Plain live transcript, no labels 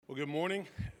Well, good morning.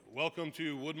 Welcome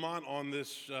to Woodmont on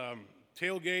this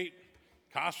tailgate,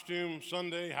 costume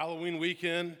Sunday, Halloween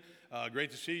weekend.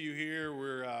 Great to see you here.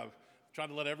 We're trying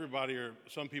to let everybody or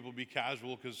some people be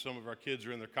casual because some of our kids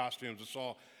are in their costumes. I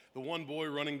saw the one boy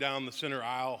running down the center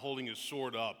aisle holding his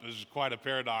sword up. This is quite a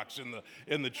paradox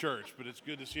in the church, but it's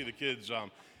good to see the kids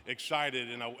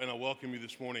excited, and I welcome you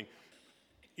this morning.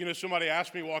 You know, somebody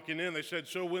asked me walking in, they said,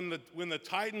 so when the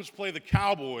Titans play the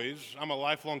Cowboys, I'm a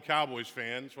lifelong Cowboys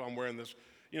fan, so I'm wearing this,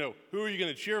 who are you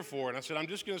going to cheer for? And I said, I'm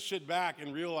just going to sit back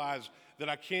and realize that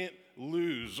I can't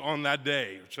lose on that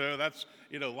day. So that's,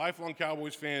 lifelong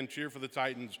Cowboys fan, cheer for the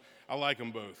Titans. I like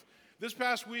them both. This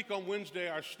past week on Wednesday,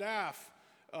 our staff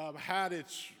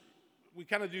we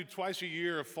kind of do twice a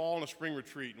year a fall and a spring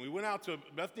retreat. And we went out to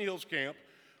Bethany Hills Camp,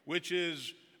 which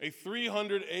is a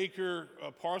 300-acre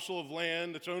parcel of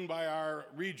land that's owned by our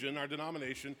region, our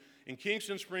denomination, in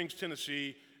Kingston Springs,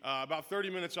 Tennessee, about 30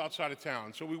 minutes outside of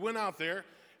town. So we went out there,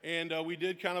 and we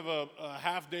did kind of a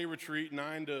half-day retreat,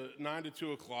 9 to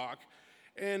 2 o'clock.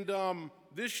 And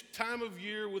this time of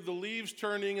year, with the leaves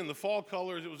turning and the fall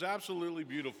colors, it was absolutely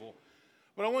beautiful.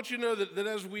 But I want you to know that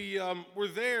as we were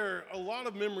there, a lot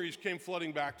of memories came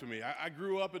flooding back to me. I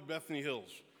grew up at Bethany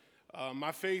Hills.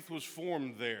 My faith was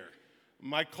formed there.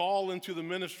 My call into the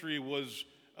ministry was,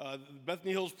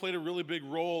 Bethany Hills played a really big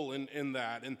role in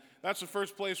that. And that's the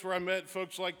first place where I met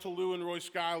folks like Tolu and Roy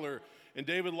Schuyler and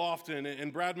David Lofton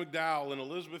and Brad McDowell and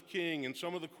Elizabeth King and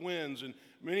some of the Quins and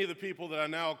many of the people that I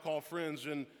now call friends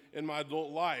in my adult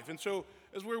life. And so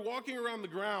as we were walking around the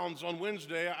grounds on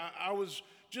Wednesday, I was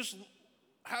just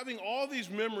having all these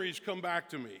memories come back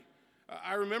to me.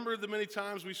 I remember the many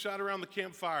times we sat around the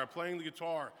campfire playing the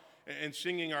guitar and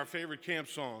singing our favorite camp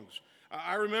songs.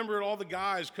 I remember all the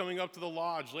guys coming up to the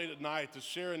lodge late at night to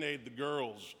serenade the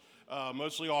girls,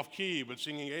 mostly off key, but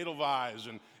singing Edelweiss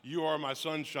and You Are My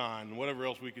Sunshine and whatever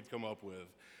else we could come up with.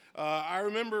 I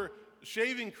remember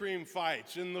shaving cream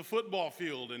fights in the football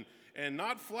field and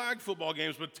not flag football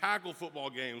games, but tackle football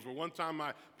games, where one time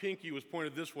my pinky was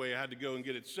pointed this way. I had to go and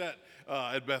get it set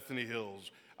at Bethany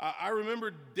Hills. I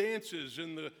remember dances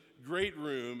in the great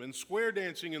room and square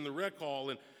dancing in the rec hall,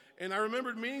 and I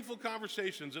remembered meaningful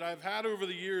conversations that I've had over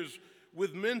the years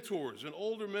with mentors and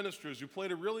older ministers who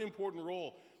played a really important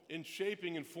role in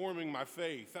shaping and forming my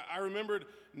faith. I remembered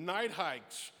night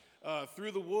hikes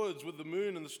through the woods with the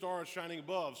moon and the stars shining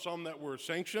above, some that were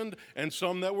sanctioned and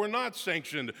some that were not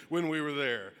sanctioned when we were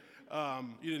there.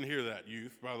 You didn't hear that,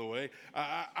 youth, by the way.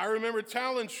 I remember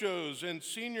talent shows and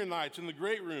senior nights in the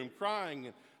great room, crying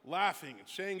and laughing and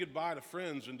saying goodbye to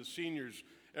friends and to seniors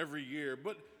every year.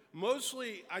 But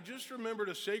mostly, I just remembered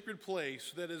a sacred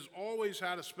place that has always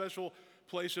had a special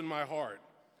place in my heart,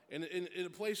 and in a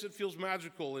place that feels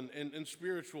magical and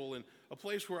spiritual, and a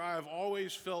place where I have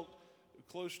always felt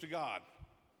close to God.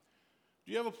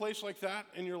 Do you have a place like that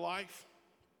in your life?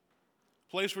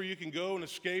 A place where you can go and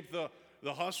escape the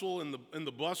hustle and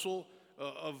the bustle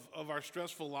of our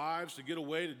stressful lives, to get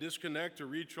away, to disconnect, to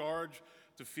recharge,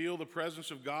 to feel the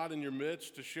presence of God in your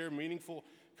midst, to share meaningful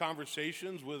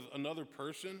conversations with another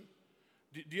person?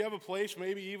 Do you have a place,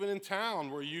 maybe even in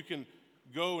town, where you can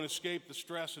go and escape the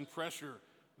stress and pressure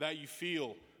that you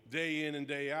feel day in and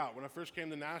day out? When I first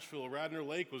came to Nashville, Radnor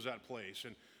Lake was that place,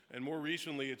 and more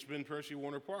recently it's been Percy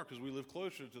Warner Park because we live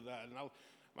closer to that. And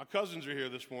my cousins are here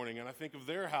this morning, and I think of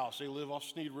their house. They live off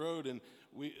Sneed Road, and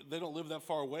they don't live that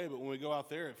far away, but when we go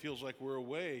out there, it feels like we're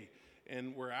away,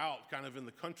 and we're out kind of in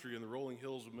the country in the rolling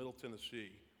hills of Middle Tennessee.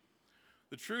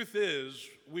 The truth is,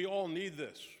 we all need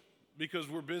this because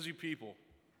we're busy people.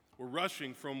 We're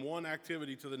rushing from one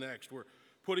activity to the next. We're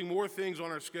putting more things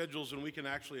on our schedules than we can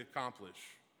actually accomplish.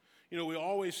 We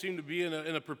always seem to be in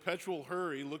a perpetual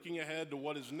hurry, looking ahead to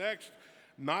what is next,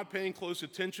 not paying close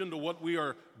attention to what we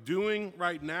are doing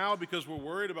right now because we're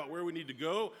worried about where we need to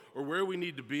go or where we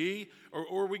need to be,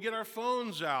 or we get our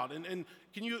phones out. And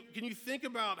can you think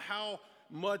about how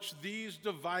much these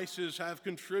devices have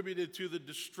contributed to the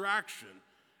distraction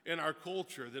in our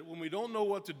culture, that when we don't know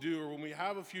what to do or when we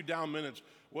have a few down minutes,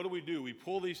 what do? We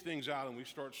pull these things out and we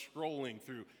start scrolling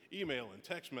through email and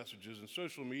text messages and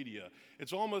social media.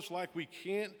 It's almost like we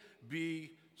can't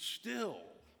be still.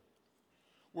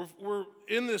 We're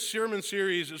in this sermon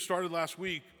series that started last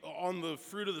week on the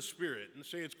fruit of the Spirit. And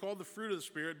it's called the fruit of the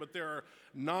Spirit, but there are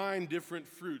 9 different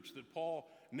fruits that Paul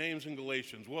names in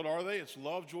Galatians. What are they? It's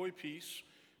love, joy, peace,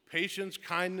 patience,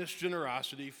 kindness,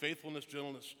 generosity, faithfulness,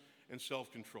 gentleness, and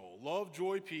self-control. Love,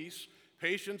 joy, peace,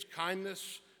 patience,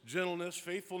 kindness, gentleness,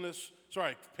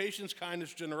 patience,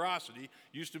 kindness, generosity,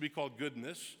 used to be called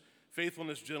goodness,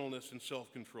 faithfulness, gentleness, and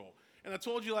self-control. And I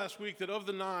told you last week that of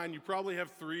the 9, you probably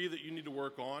have 3 that you need to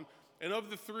work on. And of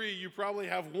the three, you probably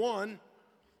have one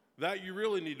that you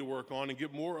really need to work on and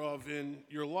get more of in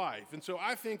your life. And so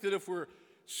I think that if we're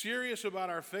serious about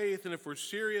our faith and if we're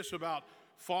serious about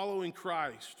following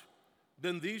Christ,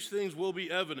 then these things will be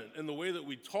evident in the way that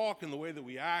we talk, in the way that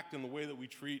we act, in the way that we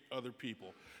treat other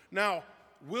people. Now,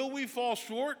 will we fall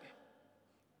short?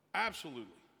 Absolutely.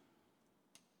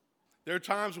 There are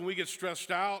times when we get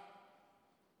stressed out.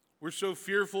 We're so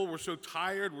fearful, we're so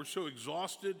tired, we're so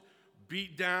exhausted,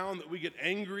 beat down that we get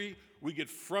angry, we get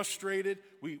frustrated,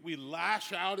 we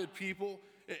lash out at people,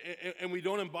 and we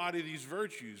don't embody these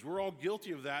virtues. We're all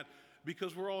guilty of that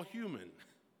because we're all human.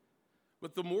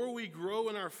 But the more we grow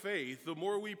in our faith, the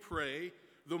more we pray,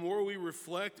 the more we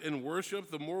reflect and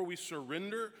worship, the more we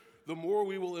surrender, the more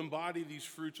we will embody these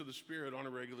fruits of the Spirit on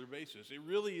a regular basis. It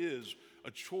really is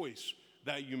a choice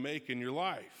that you make in your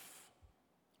life.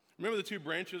 Remember the two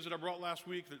branches that I brought last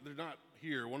week? They're not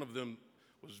here. One of them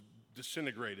was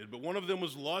disintegrated, but one of them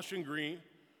was lush and green,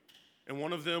 and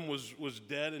one of them was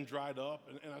dead and dried up.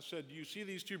 And I said, do you see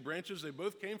these two branches? They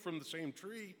both came from the same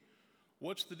tree.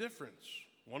 What's the difference?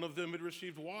 One of them had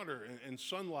received water and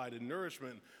sunlight and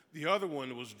nourishment. The other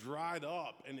one was dried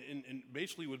up and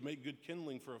basically would make good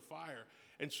kindling for a fire.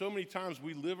 And so many times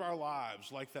we live our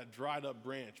lives like that dried up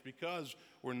branch because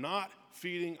we're not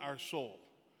feeding our soul.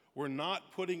 We're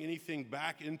not putting anything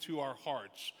back into our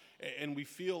hearts. And we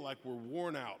feel like we're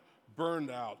worn out,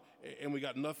 burned out, and we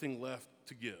got nothing left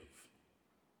to give.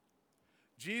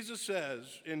 Jesus says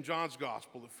in John's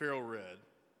gospel that Farrell read,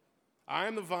 I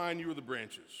am the vine, you are the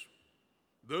branches.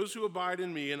 Those who abide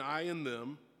in me and I in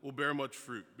them will bear much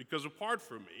fruit, because apart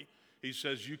from me, he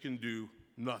says, you can do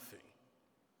nothing.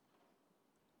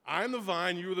 I am the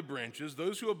vine, you are the branches.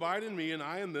 Those who abide in me and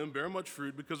I in them bear much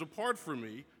fruit, because apart from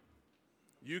me,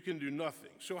 you can do nothing.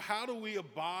 So how do we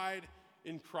abide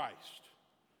in Christ?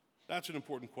 That's an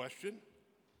important question.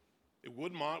 At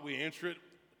Woodmont, we answer it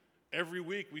every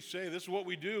week. We say, this is what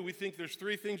we do. We think there's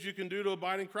three things you can do to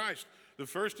abide in Christ. The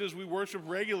first is we worship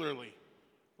regularly,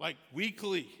 like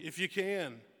weekly, if you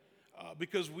can,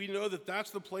 because we know that that's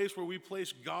the place where we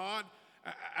place God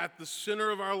at the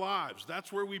center of our lives.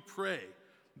 That's where we pray.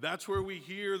 That's where we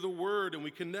hear the word and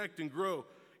we connect and grow.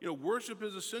 You know, worship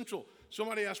is essential.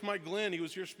 Somebody asked Mike Glenn, he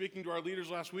was here speaking to our leaders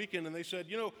last weekend, and they said,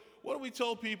 what do we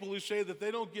tell people who say that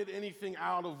they don't get anything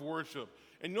out of worship?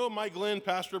 And Mike Glenn,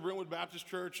 pastor of Brentwood Baptist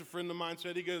Church, a friend of mine,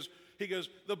 said, he goes,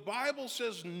 the Bible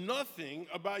says nothing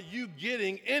about you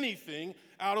getting anything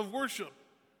out of worship.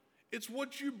 It's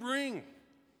what you bring.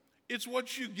 It's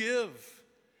what you give.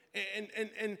 And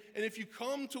if you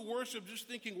come to worship just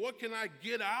thinking, what can I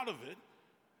get out of it?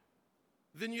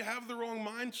 Then you have the wrong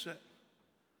mindset.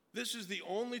 This is the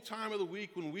only time of the week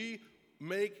when we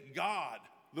make God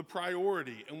the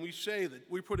priority and we say that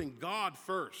we're putting God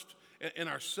first and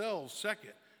ourselves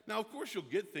second. Now, of course, you'll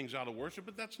get things out of worship,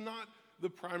 but that's not the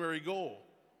primary goal.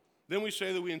 Then we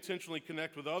say that we intentionally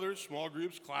connect with others, small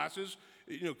groups, classes.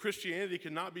 Christianity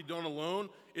cannot be done alone.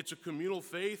 It's a communal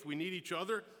faith. We need each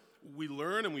other. We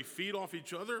learn and we feed off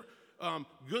each other.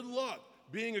 Good luck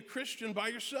being a Christian by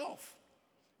yourself.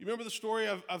 You remember the story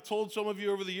I've told some of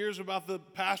you over the years about the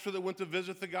pastor that went to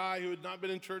visit the guy who had not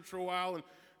been in church for a while, and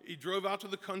he drove out to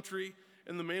the country,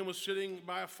 and the man was sitting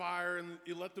by a fire, and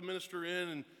he let the minister in,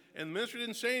 and the minister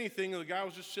didn't say anything, and the guy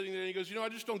was just sitting there, and he goes, I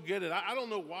just don't get it. I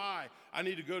don't know why I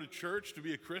need to go to church to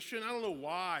be a Christian. I don't know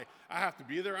why I have to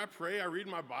be there. I pray, I read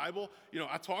my Bible,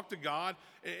 I talk to God,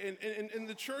 and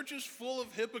the church is full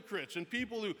of hypocrites and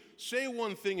people who say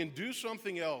one thing and do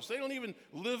something else. They don't even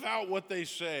live out what they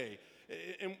say.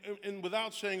 And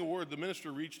without saying a word, the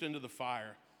minister reached into the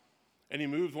fire, and he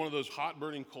moved one of those hot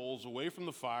burning coals away from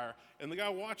the fire, and the guy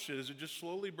watched it as it just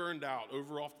slowly burned out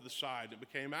over off to the side. It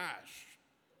became ash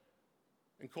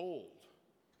and cold.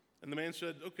 And the man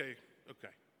said, okay,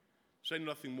 say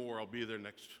nothing more. I'll be there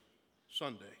next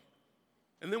Sunday.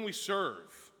 And then we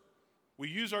serve. We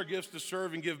use our gifts to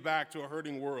serve and give back to a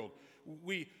hurting world.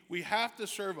 We have to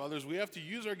serve others. We have to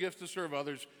use our gifts to serve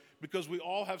others because we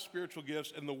all have spiritual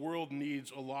gifts, and the world needs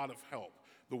a lot of help.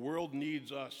 The world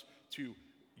needs us to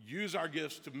use our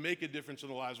gifts to make a difference in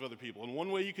the lives of other people. And one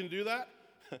way you can do that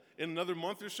in another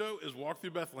month or so is walk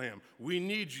through Bethlehem. We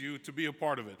need you to be a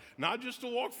part of it. Not just to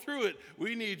walk through it,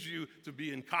 we need you to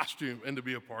be in costume and to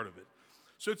be a part of it.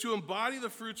 So to embody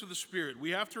the fruits of the Spirit, we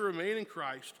have to remain in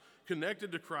Christ,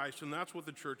 connected to Christ, and that's what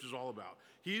the church is all about.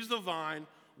 He's the vine,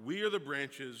 we are the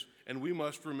branches, and we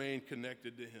must remain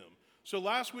connected to him. So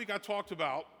last week I talked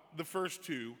about the first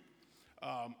two.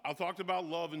 I talked about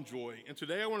love and joy, and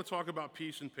today I want to talk about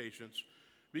peace and patience,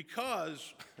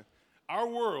 because our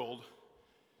world,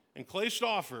 and Clay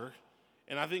Stauffer,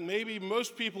 and I think maybe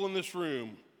most people in this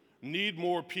room, need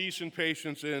more peace and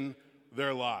patience in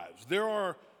their lives. There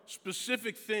are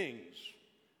specific things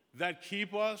that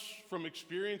keep us from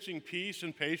experiencing peace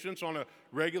and patience on a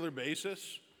regular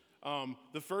basis.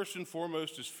 The first and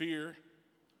foremost is fear.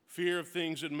 Fear of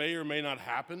things that may or may not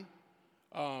happen.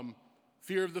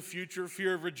 Fear of the future,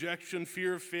 fear of rejection,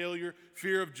 fear of failure,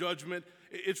 fear of judgment.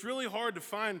 It's really hard to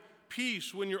find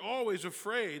peace when you're always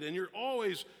afraid and you're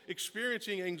always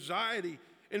experiencing anxiety.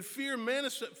 And fear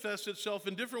manifests itself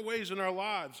in different ways in our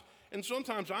lives. And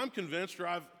sometimes I'm convinced, or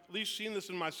I've at least seen this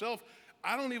in myself,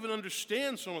 I don't even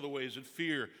understand some of the ways that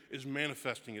fear is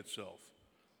manifesting itself.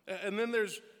 And then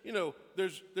there's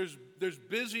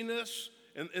busyness,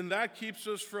 and that keeps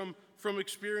us from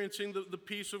experiencing the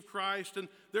peace of Christ. And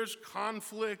there's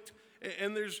conflict,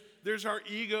 and there's our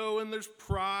ego, and there's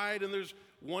pride, and there's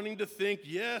wanting to think,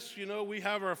 yes, we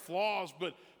have our flaws,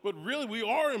 but really we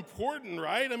are important,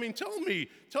 right? I mean, tell me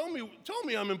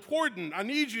I'm important. I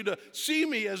need you to see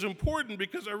me as important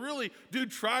because I really do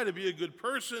try to be a good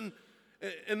person.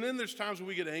 And then there's times when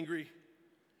we get angry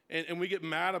and we get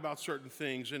mad about certain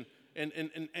things. And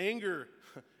anger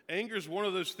is one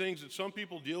of those things that some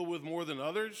people deal with more than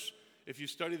others. If you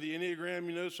study the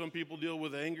Enneagram, some people deal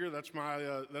with anger. That's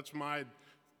my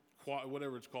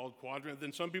whatever it's called, quadrant.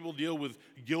 Then some people deal with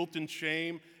guilt and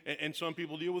shame, and some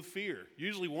people deal with fear.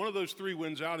 Usually one of those three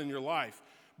wins out in your life.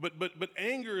 But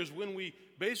anger is when we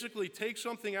basically take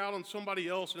something out on somebody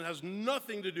else and it has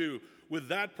nothing to do with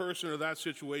that person or that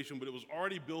situation, but it was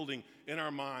already building in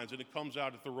our minds and it comes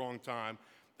out at the wrong time.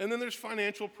 And then there's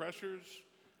financial pressures.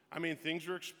 I mean, things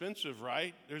are expensive,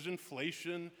 right? There's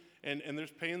inflation. And there's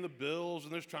paying the bills,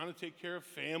 and there's trying to take care of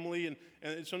family,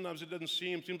 and sometimes it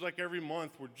seems like every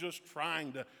month we're just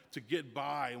trying to get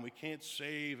by, and we can't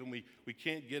save, and we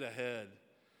can't get ahead.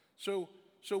 So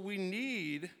we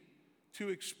need to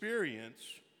experience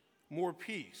more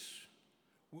peace.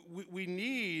 We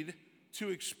need to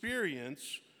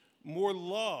experience more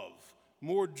love,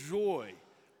 more joy.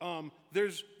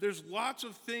 There's lots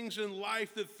of things in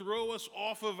life that throw us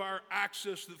off of our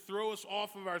axis, that throw us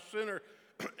off of our center,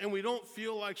 and we don't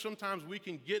feel like sometimes we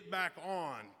can get back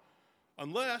on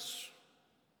unless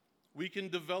we can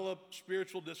develop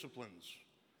spiritual disciplines,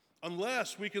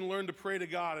 unless we can learn to pray to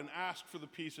God and ask for the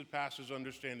peace that passes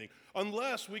understanding,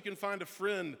 unless we can find a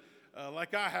friend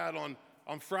like I had on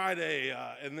Friday,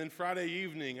 and then Friday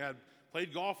evening I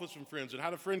played golf with some friends and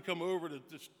had a friend come over to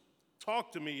just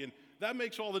talk to me, and that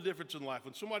makes all the difference in life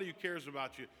when somebody who cares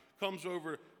about you comes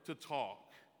over to talk.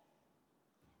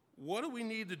 What do we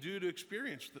need to do to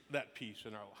experience that peace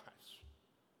in our lives?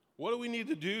 What do we need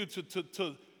to do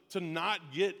to not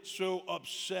get so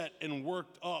upset and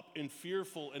worked up and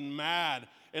fearful and mad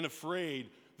and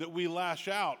afraid that we lash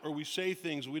out or we say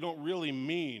things we don't really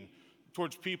mean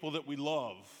towards people that we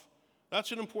love?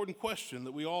 That's an important question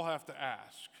that we all have to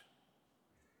ask.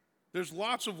 There's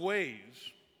lots of ways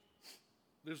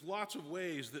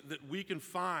that we can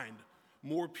find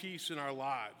more peace in our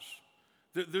lives.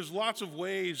 There's lots of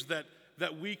ways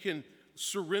that we can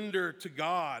surrender to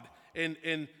God and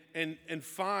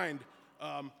find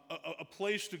a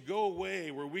place to go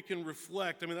away where we can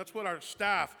reflect. I mean, that's what our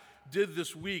staff did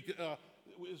this week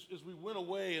as we went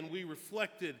away and we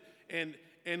reflected and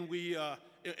we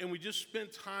just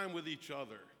spent time with each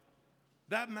other.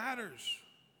 That matters.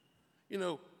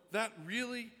 That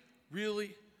really,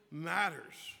 really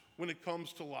matters when it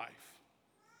comes to life.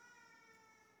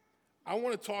 I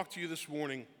want to talk to you this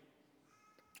morning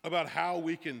about how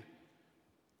we can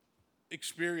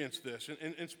experience this.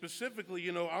 And specifically,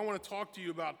 I want to talk to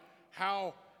you about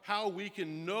how we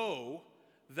can know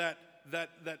that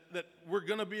we're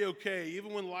going to be okay,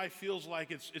 even when life feels like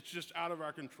it's just out of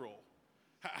our control.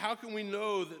 How can we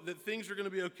know that things are going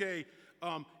to be okay,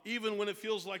 even when it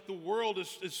feels like the world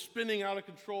is spinning out of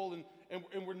control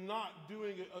and we're not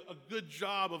doing a good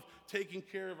job of taking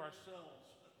care of ourselves?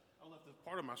 I left this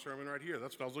part of my sermon right here.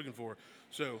 That's what I was looking for.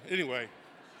 So anyway,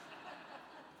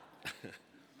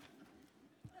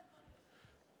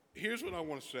 here's what I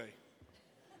want to say.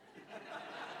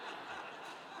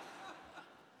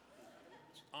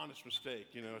 It's an honest mistake,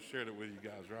 I shared it with you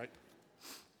guys, right?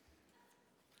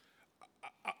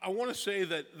 I want to say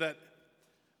that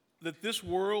this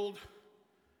world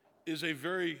is a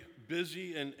very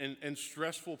busy and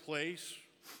stressful place.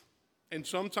 And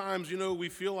sometimes, we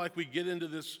feel like we get into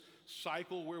this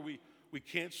cycle where we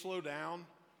can't slow down,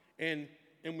 and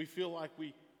we feel like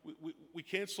we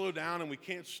can't slow down and we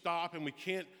can't stop and we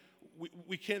can't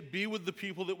we can't be with the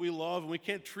people that we love, and we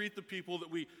can't treat the people that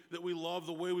we love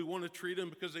the way we want to treat them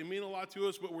because they mean a lot to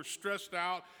us, but we're stressed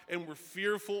out and we're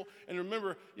fearful. And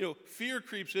remember, fear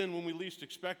creeps in when we least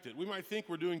expect it. We might think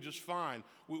we're doing just fine.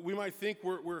 We might think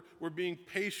we're being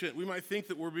patient. We might think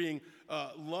that we're being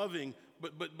loving,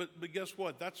 but guess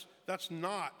what? That's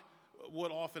not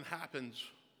what often happens.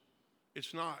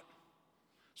 It's not.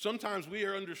 Sometimes we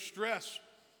are under stress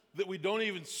that we don't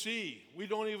even see. We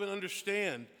don't even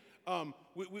understand.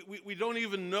 We don't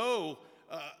even know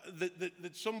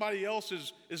that somebody else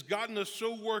has gotten us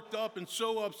so worked up and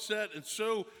so upset and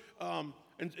so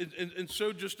and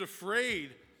so just afraid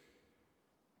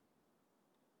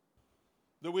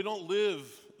that we don't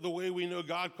live the way we know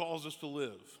God calls us to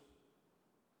live.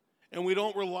 And we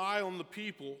don't rely on the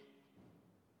people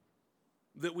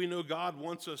that we know God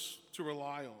wants us to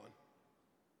rely on.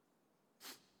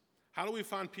 How do we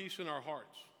find peace in our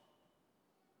hearts?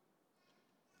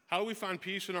 How do we find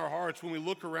peace in our hearts when we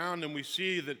look around and we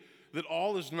see that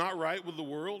all is not right with the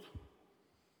world?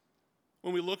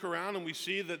 When we look around and we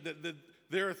see that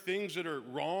there are things that are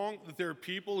wrong, that there are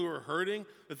people who are hurting,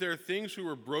 that there are things who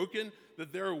are broken,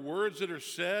 that there are words that are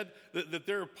said, that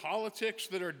there are politics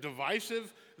that are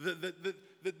divisive,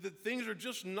 that things are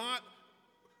just not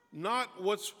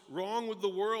what's wrong with the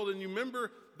world. And you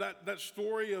remember that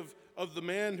story of the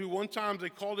man who one time they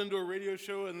called into a radio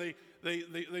show and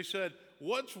they said,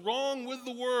 "What's wrong with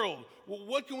the world? Well,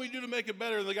 what can we do to make it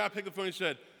better?" And the guy picked the phone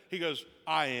and he goes,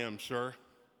 "I am, sir."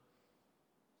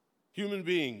 Human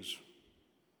beings,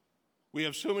 we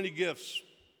have so many gifts,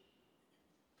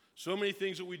 so many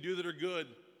things that we do that are good,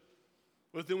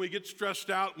 but then we get stressed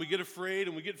out and we get afraid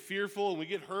and we get fearful and we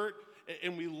get hurt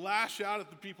and we lash out at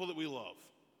the people that we love.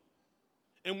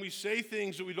 And we say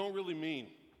things that we don't really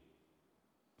mean.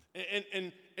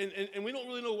 And we don't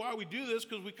really know why we do this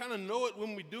because we kind of know it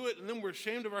when we do it, and then we're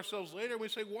ashamed of ourselves later. And we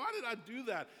say, "Why did I do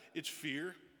that?" It's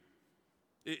fear.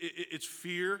 It's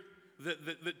fear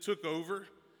that took over.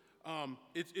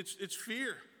 It's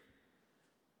fear.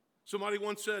 Somebody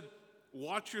once said,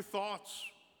 "Watch your thoughts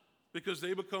because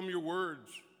they become your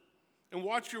words. And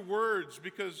watch your words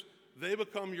because they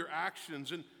become your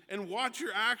actions. And watch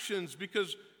your actions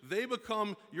because they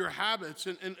become your habits.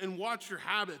 And watch your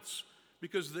habits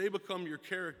because they become your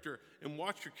character. And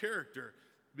watch your character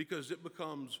because it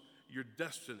becomes your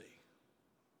destiny."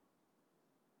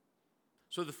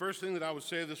 So the first thing that I would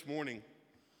say this morning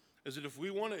is that if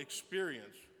we want to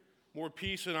experience more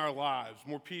peace in our lives,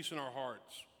 more peace in our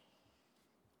hearts,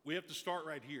 we have to start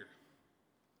right here.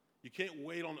 You can't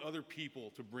wait on other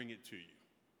people to bring it to you.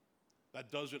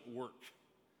 That doesn't work.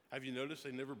 Have you noticed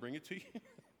they never bring it to you?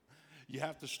 You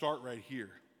have to start right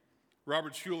here.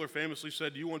 Robert Schuller famously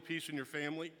said, "Do you want peace in your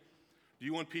family? Do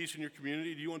you want peace in your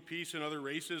community? Do you want peace in other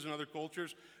races and other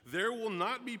cultures? There will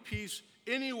not be peace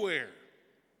anywhere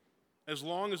as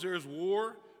long as there is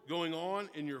war going on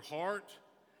in your heart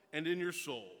and in your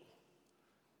soul."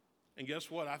 And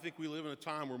guess what? I think we live in a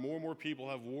time where more and more people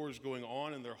have wars going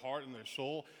on in their heart and their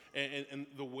soul. And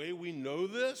the way we know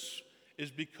this is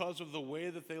because of the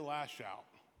way that they lash out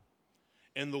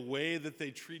and the way that they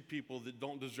treat people that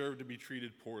don't deserve to be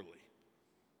treated poorly.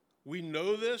 We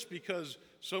know this because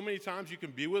so many times you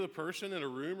can be with a person in a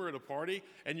room or at a party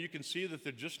and you can see that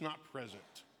they're just not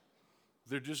present.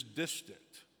 They're just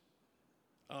distant.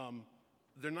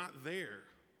 They're not there.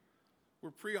 We're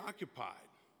preoccupied.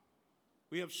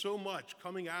 We have so much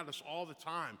coming at us all the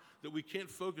time that we can't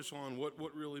focus on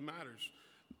what really matters.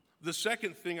 The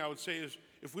second thing I would say is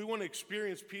if we want to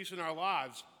experience peace in our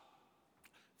lives,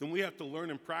 then we have to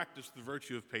learn and practice the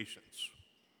virtue of patience.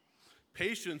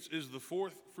 Patience is the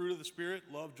fourth fruit of the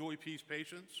Spirit: love, joy, peace,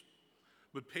 patience.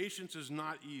 But patience is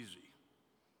not easy.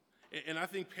 And I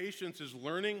think patience is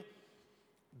learning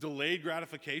delayed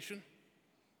gratification.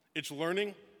 It's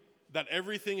learning that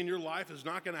everything in your life is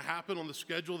not going to happen on the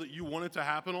schedule that you want it to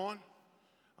happen on.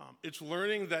 It's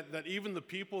learning that even the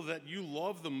people that you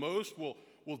love the most will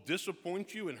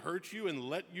disappoint you and hurt you and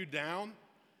let you down,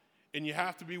 and you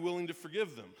have to be willing to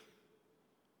forgive them.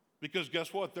 Because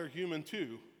guess what? They're human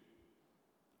too.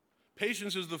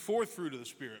 Patience is the fourth fruit of the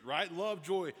Spirit, right? Love,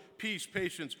 joy, peace,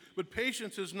 patience. But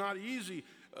patience is not easy.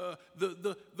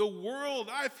 The world,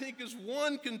 I think, is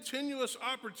one continuous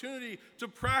opportunity to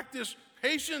practice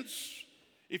patience.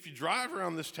 If you drive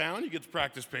around this town, you get to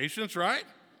practice patience, right?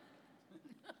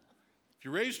 If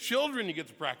you raise children, you get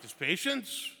to practice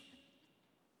patience.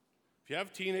 If you have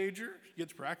a teenager, you get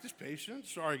to practice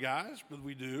patience. Sorry, guys, but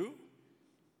we do.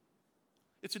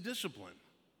 It's a discipline.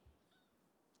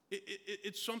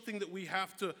 It's something that we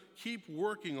have to keep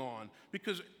working on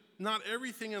because not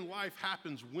everything in life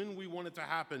happens when we want it to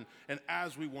happen and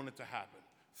as we want it to happen.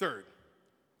 Third,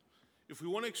 if we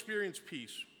want to experience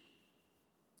peace,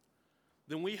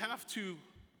 then we have to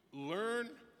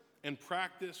learn and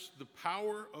practice the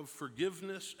power of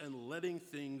forgiveness and letting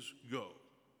things go.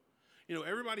 You know,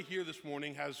 everybody here this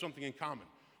morning has something in common.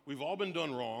 We've all been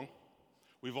done wrong.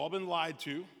 We've all been lied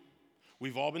to.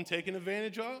 We've all been taken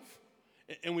advantage of.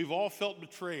 And we've all felt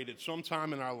betrayed at some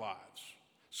time in our lives.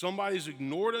 Somebody's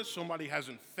ignored us. Somebody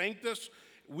hasn't thanked us.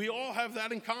 We all have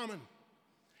that in common.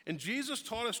 And Jesus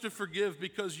taught us to forgive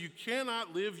because you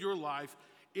cannot live your life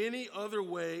any other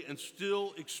way and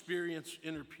still experience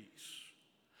inner peace.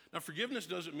 Now, forgiveness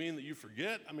doesn't mean that you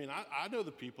forget. I mean, I know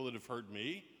the people that have hurt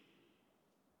me.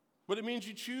 But it means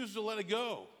you choose to let it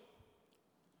go.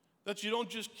 That you don't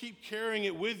just keep carrying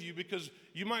it with you, because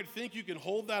you might think you can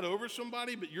hold that over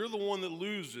somebody, but you're the one that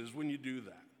loses when you do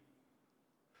that.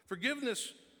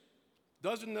 Forgiveness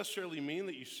doesn't necessarily mean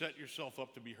that you set yourself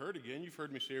up to be hurt again. You've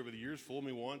heard me say over the years, fool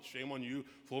me once, shame on you.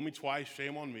 Fool me twice,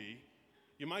 shame on me.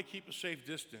 You might keep a safe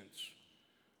distance,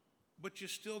 but you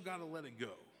still got to let it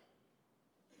go.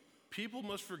 People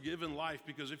must forgive in life,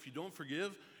 because if you don't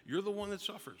forgive, you're the one that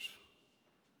suffers.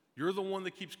 You're the one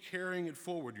that keeps carrying it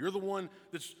forward. You're the one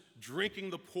that's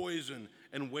drinking the poison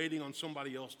and waiting on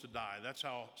somebody else to die. That's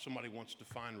how somebody wants to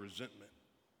find resentment.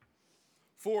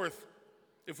 Fourth,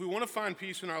 if we want to find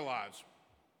peace in our lives,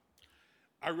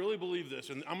 I really believe this,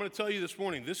 and I'm going to tell you this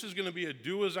morning, this is going to be a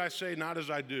do as I say, not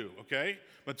as I do, okay?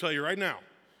 I'm going to tell you right now,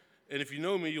 and if you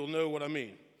know me, you'll know what I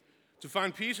mean. To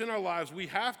find peace in our lives, we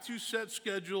have to set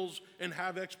schedules and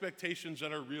have expectations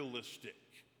that are realistic.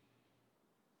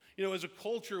 You know, as a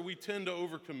culture, we tend to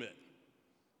overcommit.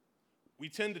 We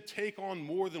tend to take on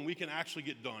more than we can actually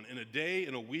get done in a day,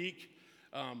 in a week.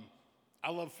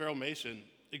 I love Farrell Mason.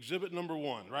 Exhibit number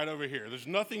 1, right over here. There's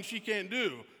nothing she can't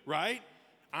do, right?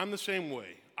 I'm the same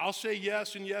way. I'll say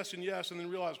yes and yes and yes and then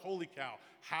realize, holy cow,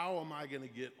 how am I going to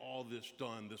get all this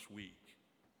done this week?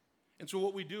 And so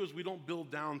what we do is we don't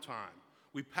build downtime.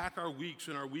 We pack our weeks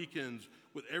and our weekends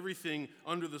with everything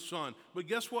under the sun. But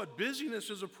guess what? Busyness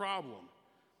is a problem.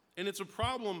 And it's a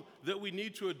problem that we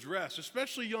need to address,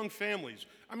 especially young families.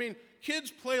 I mean,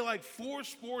 kids play like 4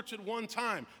 sports at one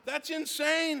time. That's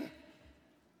insane.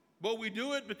 But we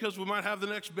do it because we might have the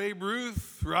next Babe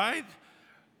Ruth, right?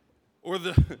 Or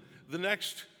the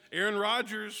next Aaron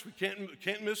Rodgers. We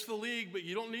can't miss the league, but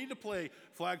you don't need to play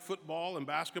flag football and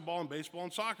basketball and baseball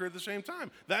and soccer at the same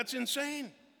time. That's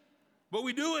insane. But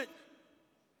we do it.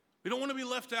 We don't want to be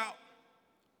left out.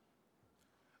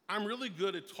 I'm really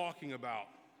good at talking about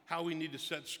how we need to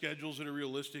set schedules that are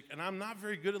realistic, and I'm not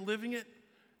very good at living it.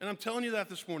 And I'm telling you that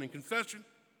this morning, confession.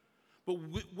 But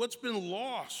what's been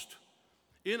lost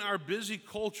in our busy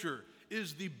culture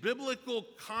is the biblical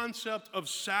concept of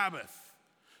Sabbath.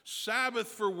 Sabbath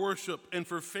for worship and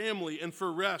for family and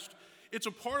for rest. It's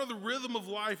a part of the rhythm of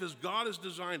life as God has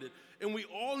designed it. And we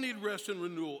all need rest and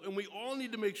renewal, and we all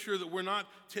need to make sure that we're not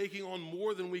taking on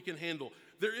more than we can handle.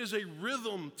 There is a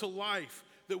rhythm to life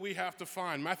that we have to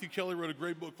find. Matthew Kelly wrote a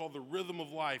great book called The Rhythm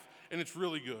of Life, and it's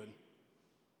really good.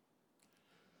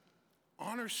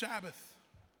 Honor Sabbath.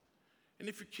 And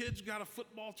if your kid's got a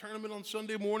football tournament on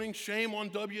Sunday morning, shame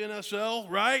on WNSL,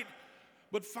 right?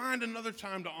 But find another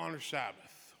time to honor Sabbath.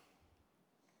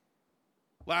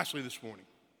 Lastly this morning,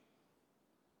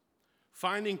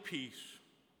 finding peace,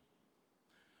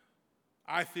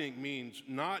 I think, means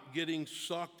not getting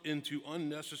sucked into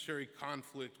unnecessary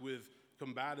conflict with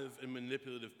combative and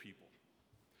manipulative people.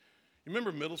 You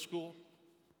remember middle school?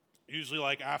 Usually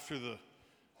like after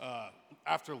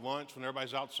lunch when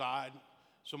everybody's outside,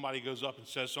 somebody goes up and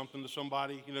says something to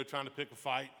somebody, trying to pick a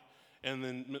fight. And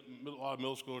then a lot of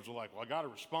middle schoolers are like, well, I got to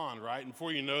respond, right? And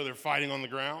before you know, they're fighting on the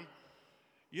ground.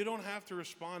 You don't have to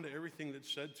respond to everything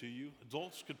that's said to you.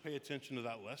 Adults could pay attention to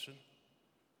that lesson.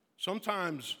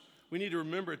 Sometimes we need to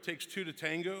remember it takes 2 to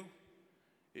tango.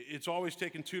 It's always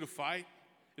taken 2 to fight.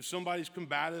 If somebody's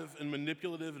combative and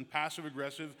manipulative and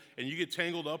passive-aggressive and you get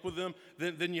tangled up with them,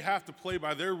 then you have to play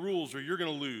by their rules or you're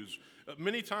going to lose.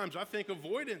 Many times I think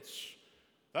avoidance.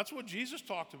 That's what Jesus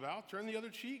talked about. Turn the other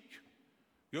cheek.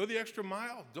 Go the extra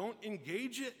mile. Don't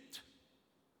engage it.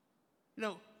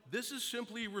 This is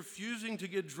simply refusing to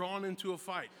get drawn into a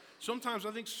fight. Sometimes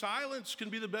I think silence can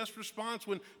be the best response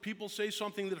when people say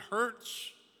something that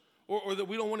hurts or that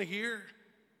we don't want to hear.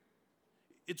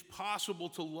 It's possible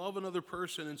to love another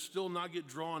person and still not get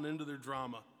drawn into their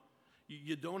drama.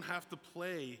 You don't have to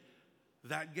play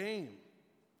that game.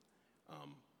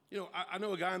 I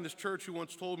know a guy in this church who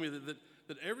once told me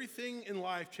that everything in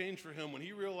life changed for him when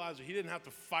he realized that he didn't have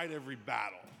to fight every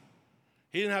battle.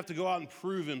 He didn't have to go out and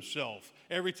prove himself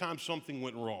every time something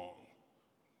went wrong.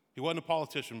 He wasn't a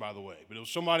politician, by the way, but it was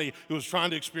somebody who was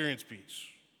trying to experience peace.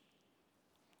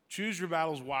 Choose your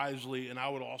battles wisely, and I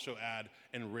would also add,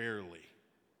 and rarely.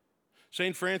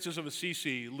 St. Francis of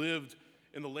Assisi lived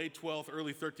in the late 12th,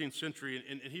 early 13th century,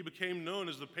 and he became known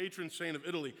as the patron saint of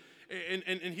Italy.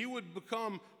 And he would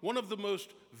become one of the most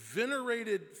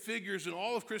venerated figures in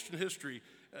all of Christian history.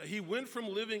 He went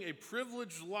from living a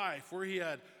privileged life where he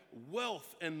had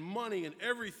wealth and money and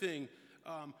everything,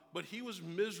 but he was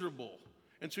miserable.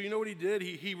 And so you know what he did?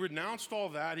 He renounced all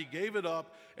that, he gave it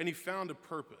up, and he found a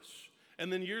purpose.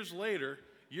 And then years later,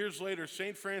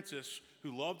 St. Francis,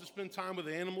 who loved to spend time with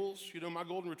animals, you know, my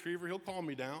golden retriever, he'll calm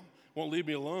me down. Won't leave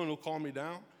me alone, he'll calm me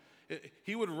down.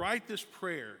 He would write this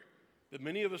prayer that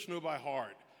many of us know by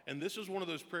heart. And this is one of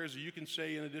those prayers that you can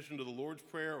say in addition to the Lord's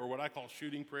Prayer, or what I call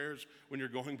shooting prayers when you're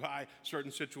going by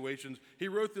certain situations. He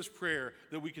wrote this prayer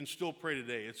that we can still pray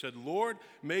today. It said, Lord,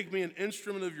 make me an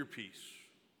instrument of your peace.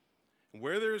 And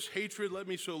where there is hatred, let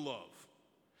me sow love.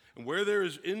 And where there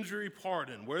is injury,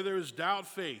 pardon. Where there is doubt,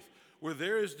 faith. Where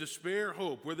there is despair,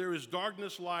 hope. Where there is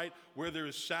darkness, light. Where there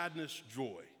is sadness,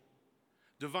 joy.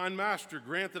 Divine Master,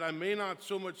 grant that I may not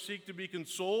so much seek to be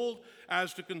consoled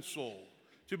as to console,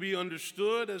 to be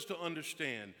understood as to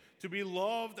understand, to be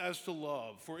loved as to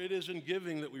love, for it is in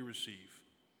giving that we receive.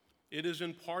 It is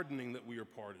in pardoning that we are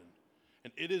pardoned,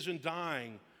 and it is in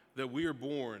dying that we are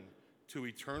born to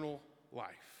eternal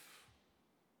life.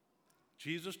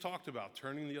 Jesus talked about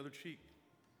turning the other cheek,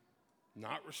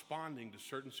 not responding to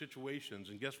certain situations,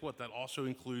 and guess what? That also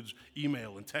includes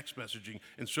email and text messaging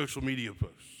and social media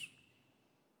posts.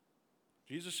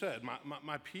 Jesus said,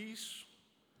 my peace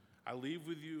I leave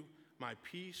with you, my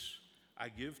peace I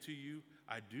give to you.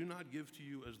 I do not give to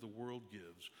you as the world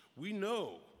gives. We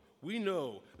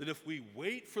know that if we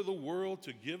wait for the world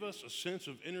to give us a sense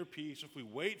of inner peace, if we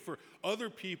wait for other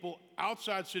people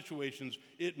outside situations,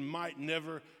 it might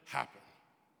never happen.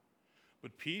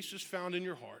 But peace is found in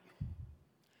your heart.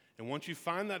 And once you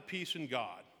find that peace in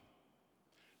God,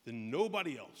 then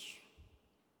nobody else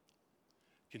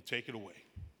can take it away.